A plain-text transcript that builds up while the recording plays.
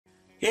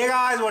Hey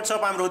guys, what's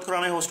up? I'm Rohit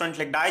Khurana, host on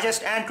Intellect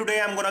Digest, and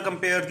today I'm gonna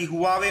compare the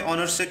Huawei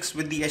Honor 6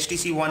 with the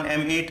HTC One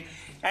M8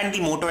 and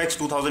the Moto X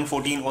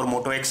 2014 or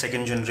Moto X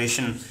second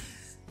generation.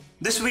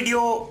 This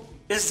video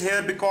is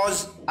here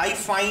because I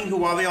find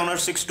Huawei Honor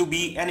 6 to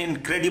be an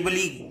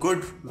incredibly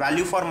good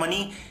value for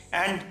money,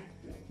 and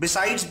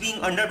besides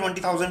being under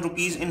 20,000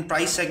 rupees in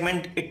price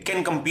segment, it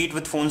can compete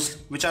with phones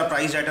which are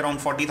priced at around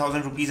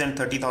 40,000 rupees and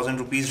 30,000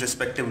 rupees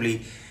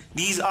respectively.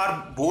 These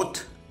are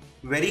both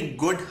very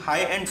good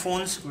high-end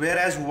phones,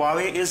 whereas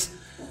Huawei is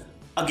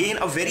again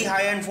a very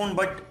high-end phone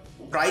but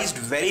priced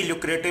very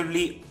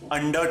lucratively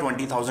under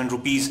 20,000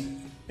 rupees.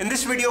 In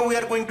this video we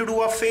are going to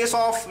do a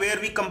face-off where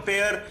we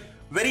compare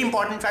very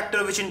important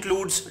factor which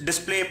includes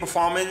display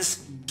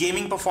performance,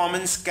 gaming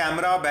performance,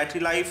 camera,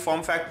 battery life,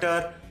 form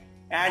factor,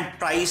 and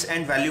price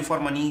and value for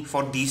money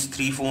for these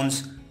three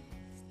phones.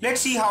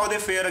 Let's see how they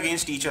fare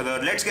against each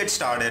other. Let's get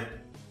started.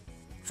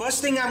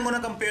 First thing I'm going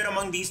to compare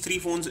among these three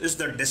phones is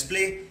the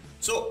display.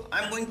 So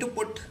I'm going to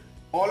put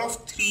all of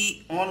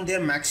three on their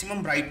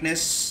maximum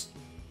brightness,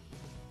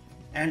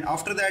 and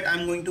after that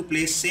I'm going to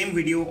play same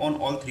video on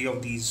all three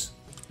of these.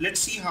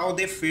 Let's see how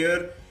they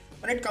fare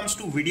when it comes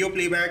to video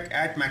playback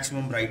at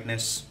maximum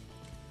brightness.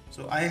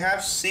 So I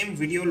have same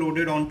video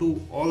loaded onto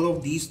all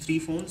of these three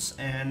phones,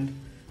 and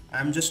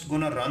I'm just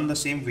gonna run the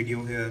same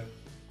video here.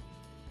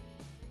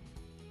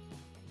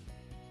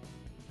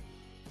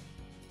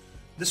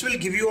 This will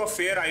give you a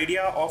fair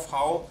idea of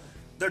how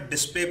the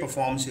display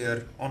performs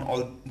here on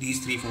all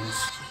these three phones.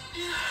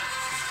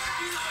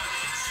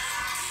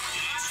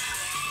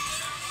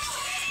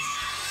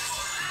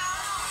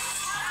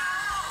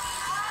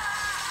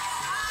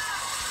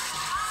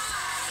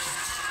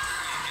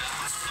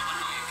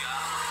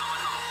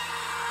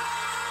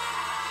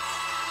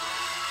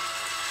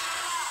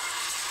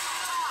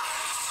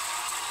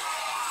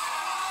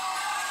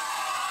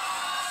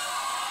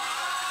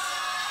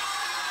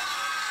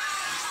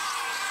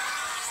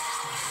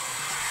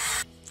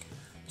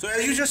 So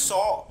as you just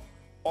saw,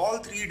 all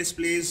three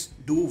displays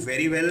do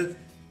very well.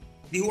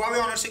 The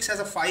Huawei Honor 6 has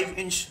a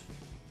 5-inch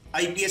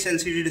IPS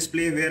LCD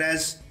display,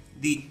 whereas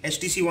the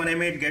HTC One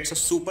M8 gets a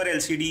Super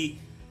LCD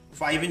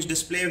 5-inch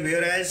display,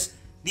 whereas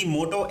the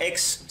Moto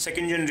X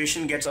second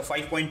generation gets a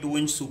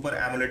 5.2-inch Super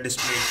AMOLED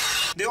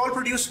display. They all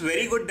produce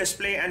very good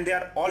display, and they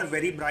are all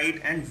very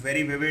bright and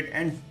very vivid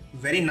and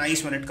very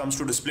nice when it comes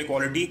to display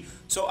quality.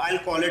 So I'll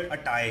call it a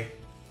tie.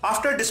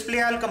 After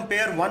display, I'll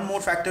compare one more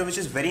factor which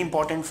is very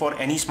important for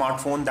any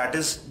smartphone, that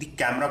is the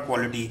camera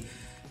quality.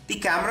 The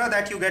camera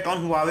that you get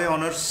on Huawei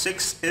Honor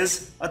 6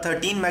 is a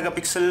 13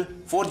 megapixel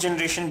 4th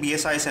generation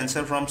BSI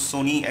sensor from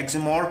Sony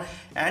Exmor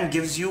and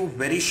gives you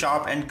very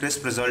sharp and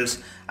crisp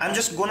results. I'm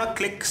just gonna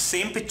click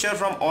same picture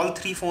from all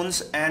three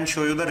phones and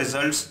show you the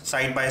results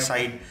side by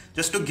side,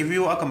 just to give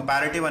you a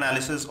comparative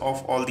analysis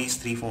of all these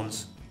three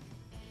phones.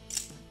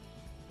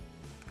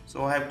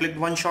 So I have clicked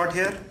one shot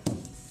here.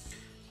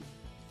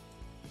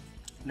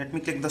 Let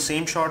me click the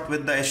same shot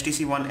with the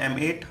HTC One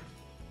M8.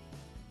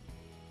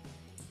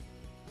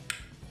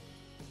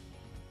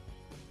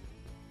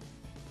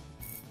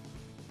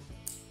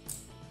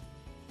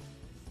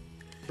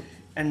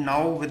 And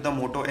now with the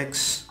Moto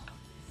X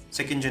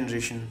second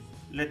generation.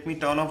 Let me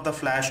turn off the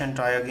flash and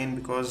try again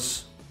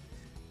because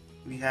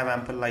we have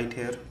ample light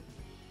here.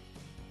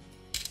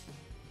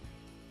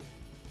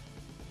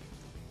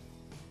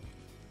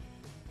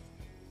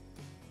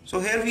 So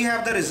here we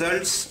have the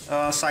results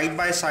side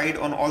by side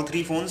on all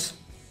three phones,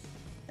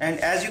 and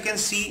as you can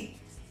see,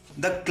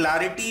 the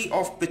clarity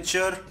of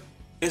picture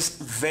is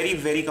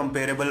very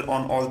comparable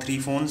on all three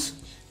phones.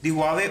 The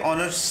Huawei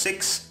Honor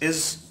 6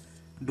 is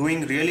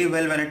doing really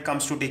well when it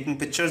comes to taking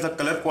pictures. The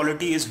color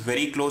quality is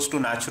very close to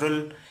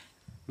natural,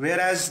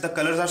 whereas the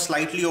colors are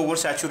slightly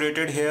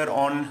oversaturated here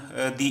on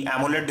the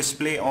AMOLED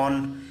display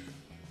on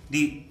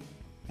the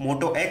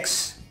Moto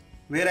X.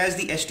 Whereas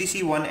the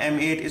HTC One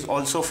M8 is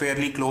also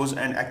fairly close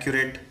and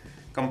accurate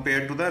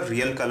compared to the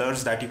real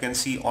colors that you can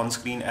see on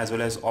screen as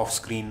well as off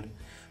screen.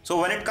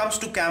 So when it comes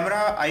to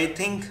camera, I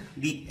think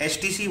the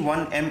HTC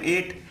One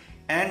M8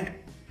 and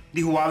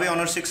the Huawei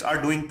Honor 6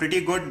 are doing pretty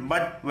good,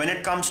 but when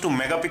it comes to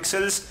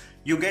megapixels,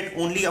 you get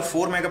only a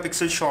 4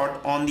 megapixel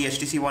shot on the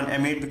HTC One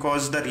M8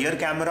 because the rear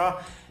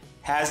camera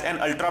has an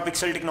ultra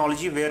pixel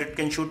technology where it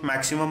can shoot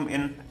maximum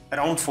in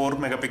around 4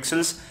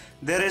 megapixels.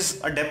 There is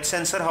a depth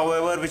sensor,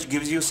 however, which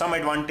gives you some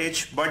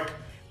advantage, but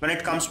when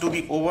it comes to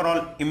the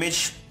overall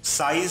image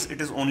size, it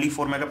is only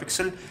 4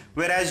 megapixel,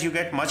 whereas you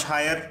get much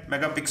higher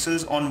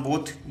megapixels on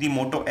both the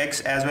Moto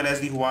X as well as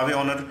the Huawei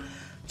Honor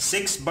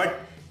 6. But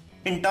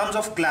in terms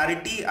of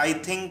clarity, I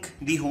think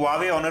the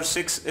Huawei Honor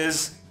 6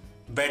 is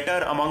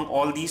better among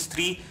all these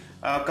three.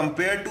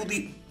 Compared to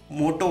the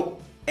Moto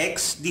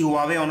X, the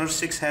Huawei Honor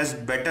 6 has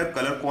better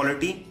color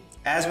quality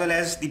as well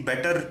as the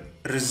better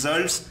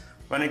results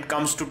when it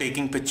comes to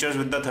taking pictures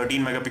with the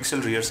 13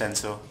 megapixel rear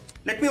sensor.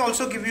 Let me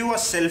also give you a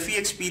selfie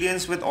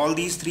experience with all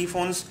these three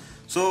phones.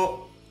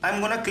 So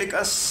I'm gonna click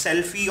a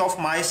selfie of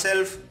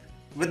myself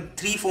with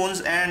three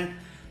phones and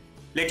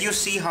let you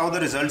see how the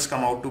results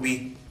come out to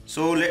be.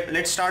 So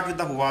let's start with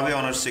the Huawei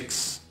Honor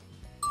 6.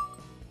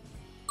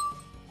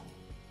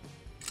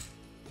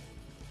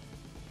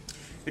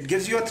 It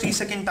gives you a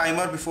 3-second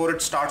timer before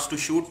it starts to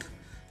shoot,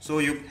 so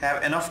you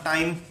have enough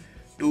time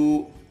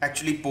to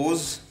actually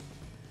pose.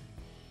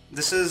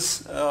 This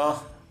is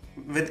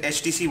with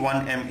HTC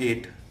One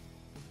M8.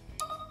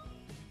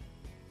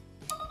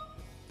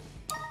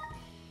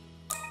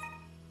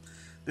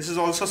 This is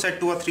also set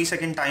to a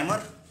 3-second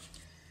timer.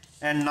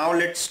 And now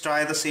let's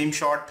try the same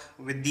shot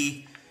with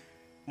the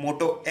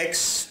Moto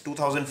X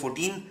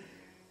 2014.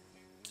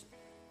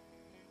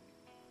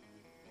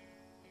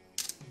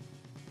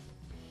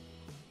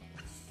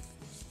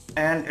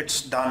 And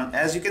it's done.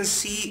 As you can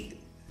see,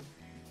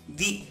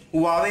 the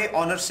Huawei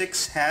Honor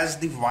 6 has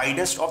the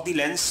widest of the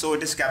lens, so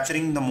it is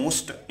capturing the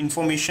most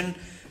information.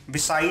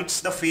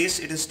 Besides the face,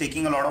 it is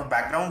taking a lot of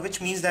background,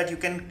 which means that you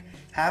can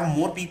have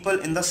more people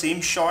in the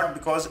same shot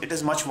because it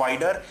is much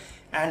wider.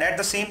 And at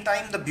the same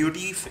time, the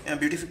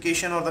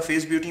beautification or the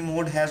face beauty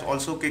mode has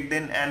also kicked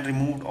in and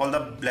removed all the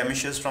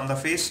blemishes from the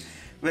face,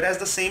 whereas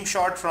the same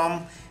shot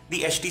from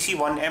the HTC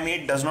One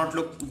M8 does not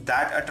look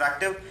that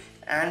attractive.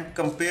 And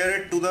compare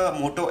it to the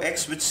Moto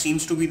X, which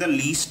seems to be the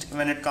least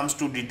when it comes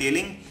to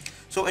detailing.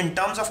 So in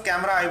terms of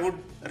camera, I would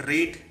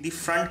rate the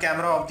front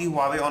camera of the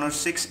Huawei Honor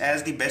 6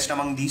 as the best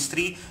among these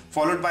three,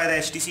 followed by the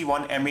HTC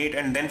One M8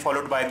 and then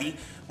followed by the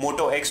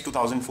Moto X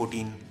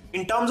 2014.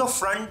 In terms of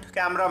front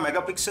camera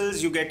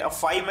megapixels, you get a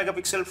 5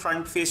 megapixel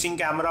front facing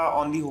camera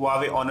on the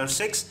Huawei Honor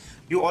 6.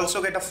 You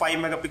also get a 5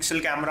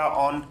 megapixel camera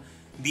on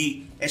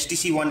the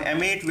HTC One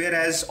M8,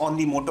 whereas on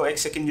the Moto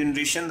X second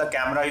generation the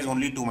camera is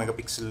only 2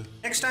 megapixel.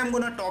 Next I'm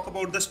gonna talk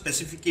about the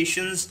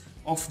specifications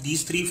of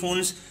these three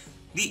phones.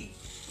 The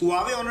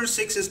Huawei Honor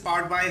 6 is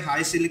powered by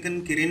high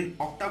silicon Kirin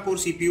octa-core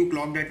CPU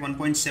clocked at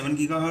 1.7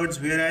 GHz,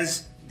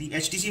 whereas the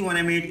HTC One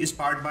M8 is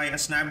powered by a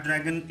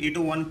Snapdragon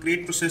 801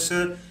 Crate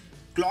processor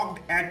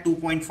clocked at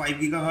 2.5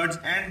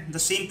 GHz, and the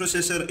same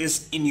processor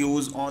is in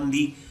use on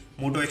the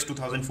Moto X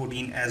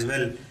 2014 as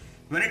well.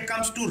 When it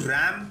comes to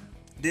RAM,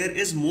 there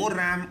is more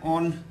RAM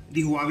on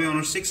the Huawei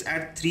Honor 6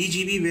 at 3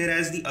 GB,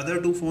 whereas the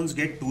other two phones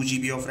get 2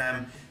 GB of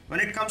RAM.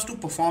 When it comes to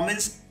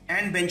performance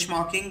and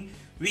benchmarking,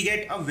 we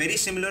get a very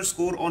similar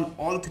score on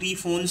all three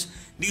phones.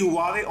 The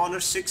Huawei Honor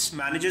 6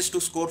 manages to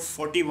score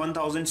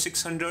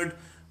 41,600,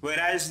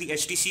 whereas the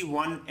HTC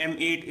One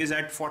M8 is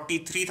at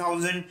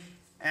 43,000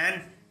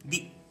 and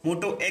the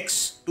Moto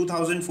X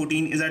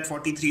 2014 is at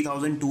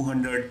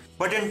 43,200.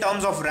 But in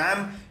terms of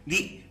RAM,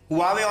 the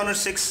Huawei Honor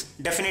 6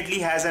 definitely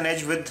has an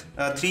edge with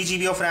 3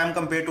 GB of RAM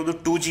compared to the 2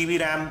 GB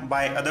RAM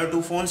by other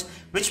two phones,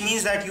 which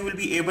means that you will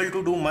be able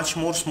to do much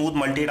more smooth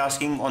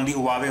multitasking on the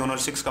Huawei Honor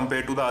 6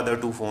 compared to the other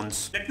two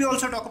phones. Let me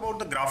also talk about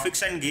the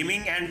graphics and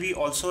gaming, and we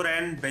also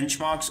ran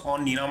benchmarks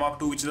on Nina Mark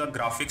 2, which is a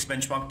graphics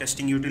benchmark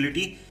testing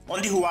utility. On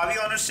the Huawei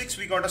Honor 6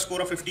 we got a score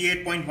of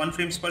 58.1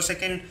 frames per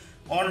second.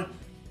 On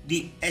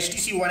the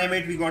HTC One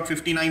M8 we got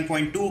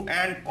 59.2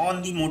 and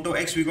on the Moto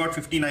X we got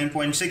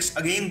 59.6.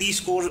 Again, these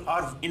scores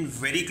are in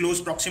very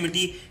close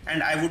proximity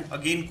and I would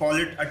again call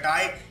it a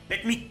tie.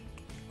 Let me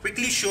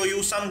quickly show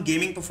you some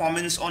gaming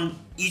performance on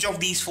each of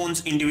these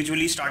phones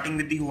individually, starting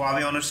with the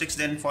Huawei Honor 6,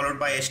 then followed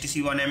by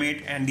HTC One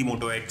M8 and the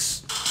Moto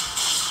X.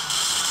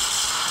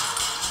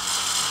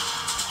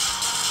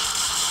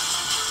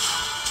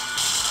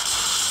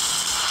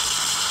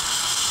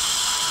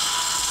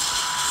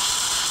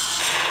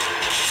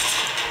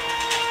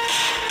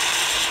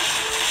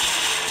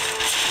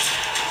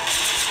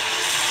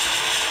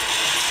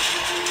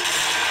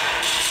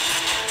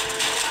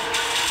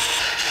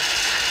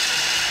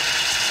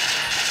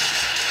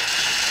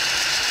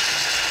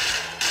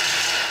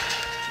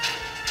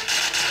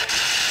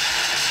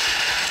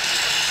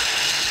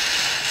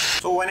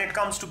 So when it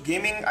comes to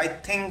gaming, I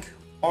think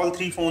all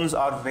three phones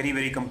are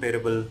very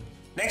comparable.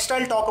 Next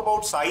I'll talk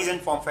about size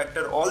and form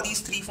factor. All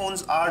these three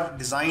phones are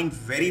designed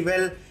very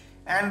well,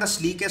 and the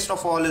sleekest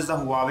of all is the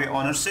Huawei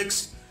Honor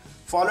 6,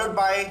 followed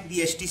by the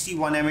HTC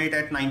One M8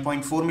 at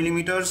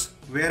 9.4mm,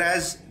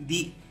 whereas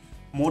the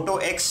Moto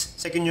X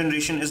second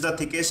generation is the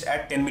thickest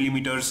at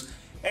 10mm.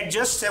 At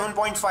just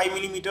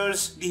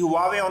 7.5mm, the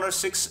Huawei Honor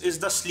 6 is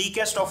the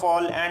sleekest of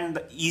all and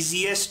the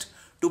easiest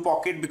to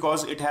pocket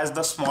because it has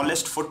the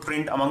smallest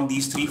footprint among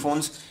these three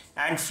phones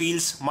and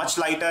feels much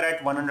lighter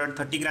at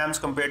 130 grams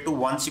compared to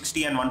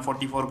 160 and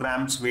 144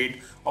 grams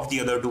weight of the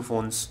other two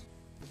phones.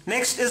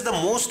 Next is the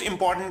most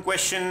important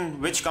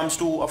question which comes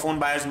to a phone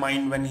buyer's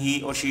mind when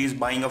he or she is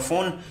buying a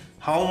phone.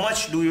 How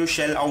much do you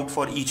shell out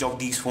for each of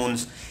these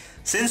phones?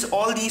 Since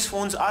all these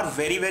phones are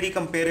very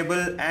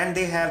comparable and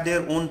they have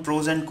their own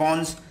pros and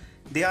cons,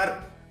 they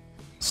are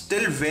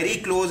still very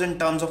close in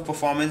terms of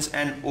performance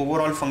and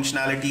overall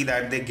functionality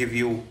that they give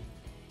you.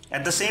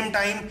 At the same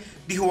time,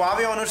 the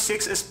Huawei Honor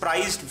 6 is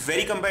priced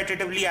very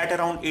competitively at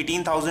around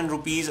 18,000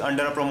 rupees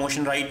under a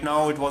promotion right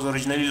now. It was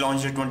originally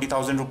launched at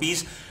 20,000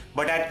 rupees,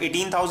 but at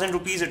 18,000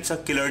 rupees it's a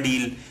killer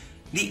deal.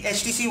 The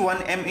HTC One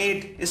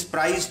M8 is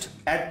priced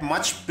at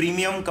much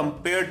premium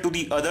compared to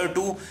the other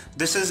two.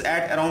 This is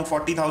at around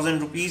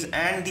 40,000 rupees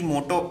and the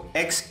Moto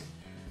X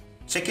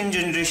second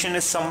generation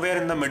is somewhere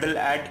in the middle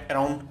at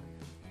around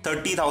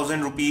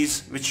 30,000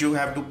 rupees which you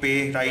have to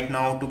pay right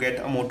now to get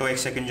a Moto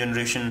X second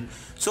generation.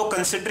 So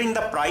considering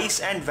the price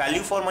and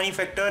value for money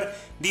factor,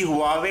 the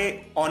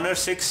Huawei Honor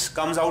 6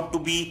 comes out to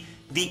be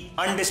the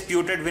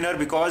undisputed winner,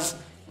 because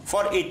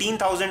for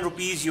 18,000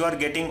 rupees you are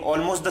getting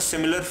almost the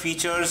similar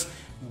features,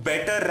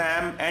 better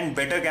RAM and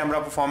better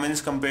camera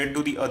performance compared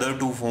to the other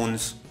two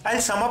phones.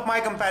 I'll sum up my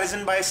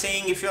comparison by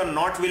saying if you're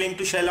not willing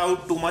to shell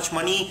out too much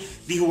money,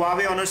 the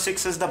Huawei Honor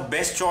 6 is the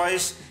best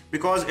choice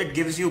because it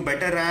gives you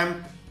better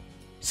RAM,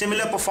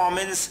 similar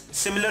performance,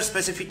 similar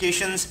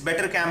specifications,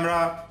 better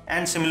camera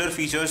and similar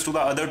features to the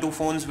other two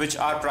phones which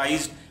are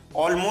priced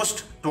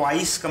almost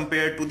twice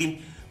compared to the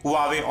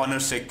Huawei Honor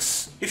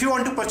 6. If you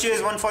want to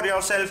purchase one for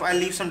yourself, I'll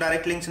leave some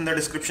direct links in the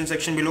description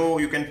section below.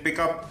 You can pick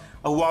up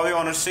a Huawei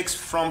Honor 6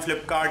 from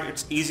Flipkart.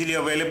 It's easily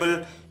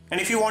available. And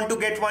if you want to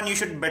get one, you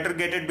should better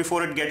get it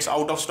before it gets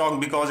out of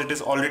stock because it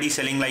is already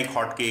selling like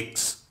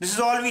hotcakes. This is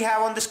all we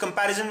have on this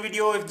comparison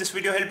video. If this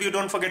video helped you,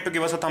 don't forget to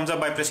give us a thumbs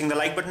up by pressing the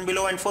like button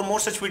below. And for more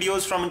such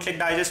videos from Intellect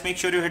Digest, make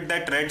sure you hit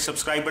that red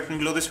subscribe button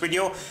below this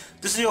video.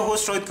 This is your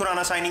host Rohit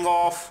Khurana signing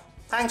off.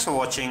 Thanks for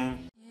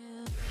watching.